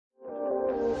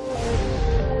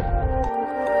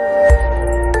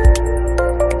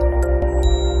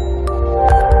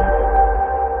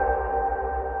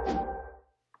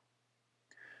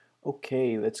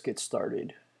let's get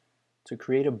started. To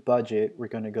create a budget, we're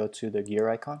going to go to the gear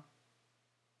icon.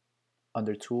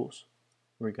 Under Tools,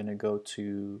 we're going to go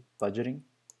to Budgeting.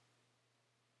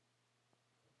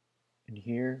 And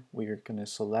here we're going to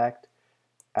select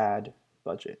Add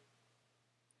Budget.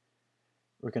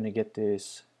 We're going to get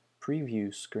this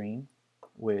preview screen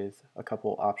with a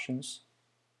couple options.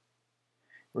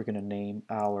 We're going to name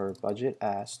our budget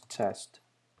as Test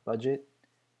Budget.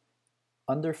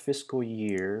 Under Fiscal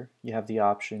Year, you have the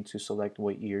option to select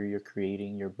what year you're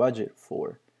creating your budget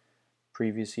for.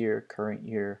 Previous year, current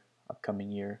year,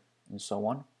 upcoming year, and so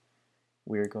on.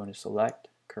 We're going to select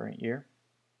current year.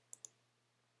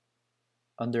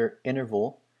 Under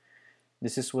Interval,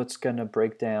 this is what's going to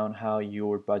break down how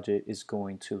your budget is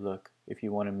going to look. If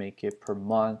you want to make it per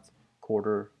month,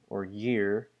 quarter, or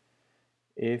year.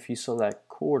 If you select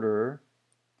quarter,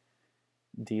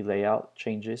 the layout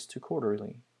changes to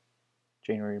quarterly.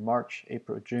 January, March,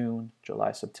 April, June,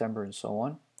 July, September, and so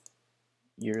on.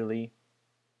 Yearly,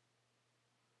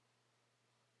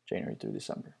 January through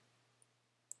December.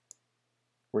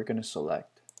 We're going to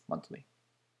select monthly.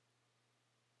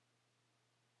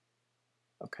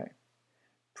 Okay.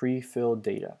 Prefilled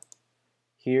data.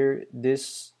 Here,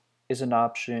 this is an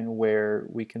option where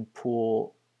we can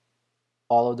pull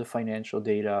all of the financial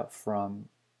data from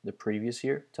the previous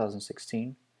year,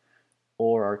 2016,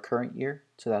 or our current year,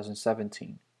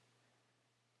 2017.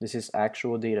 This is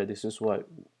actual data. This is what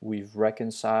we've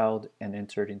reconciled and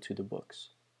entered into the books.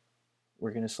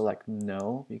 We're going to select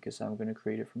no because I'm going to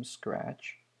create it from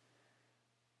scratch.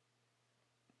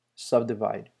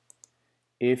 Subdivide.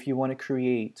 If you want to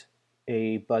create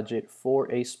a budget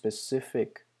for a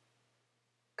specific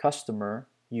customer,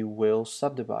 you will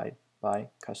subdivide by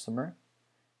customer,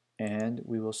 and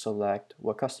we will select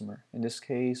what customer. In this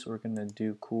case, we're going to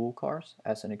do cool cars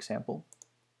as an example.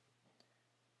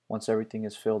 Once everything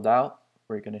is filled out,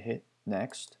 we're going to hit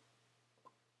next.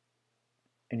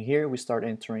 And here we start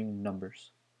entering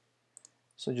numbers.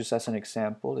 So just as an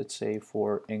example, let's say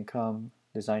for income,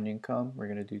 design income, we're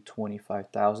going to do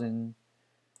 25,000.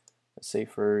 Let's say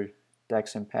for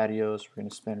decks and patios, we're going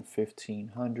to spend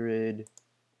 1,500,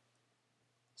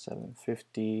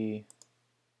 750,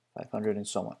 500, and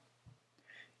so on.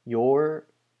 Your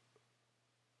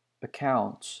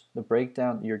accounts, the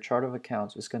breakdown, your chart of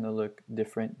accounts is going to look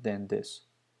different than this.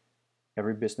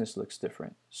 Every business looks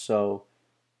different. So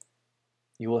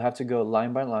you will have to go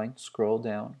line by line, scroll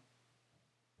down,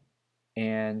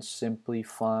 and simply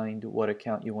find what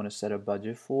account you want to set a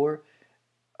budget for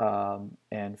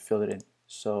and fill it in.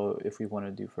 So if we want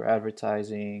to do for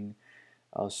advertising,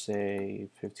 I'll say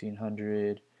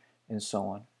 1,500 and so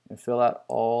on. And fill out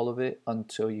all of it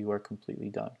until you are completely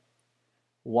done.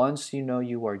 Once you know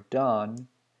you are done,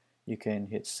 you can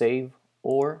hit save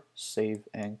or save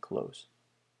and close.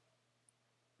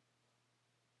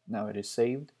 Now it is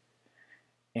saved,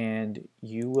 and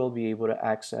you will be able to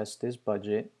access this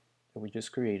budget that we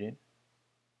just created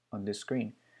on this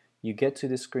screen. You get to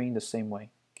this screen the same way.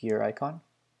 Gear icon,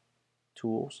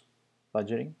 tools,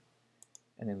 budgeting,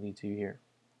 and it leads you here.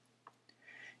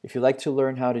 If you'd like to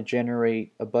learn how to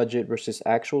generate a budget versus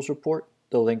actuals report,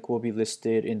 the link will be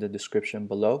listed in the description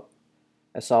below.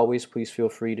 As always, please feel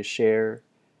free to share,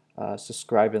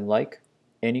 subscribe, and like.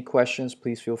 Any questions,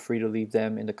 please feel free to leave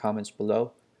them in the comments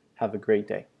below. Have a great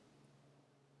day.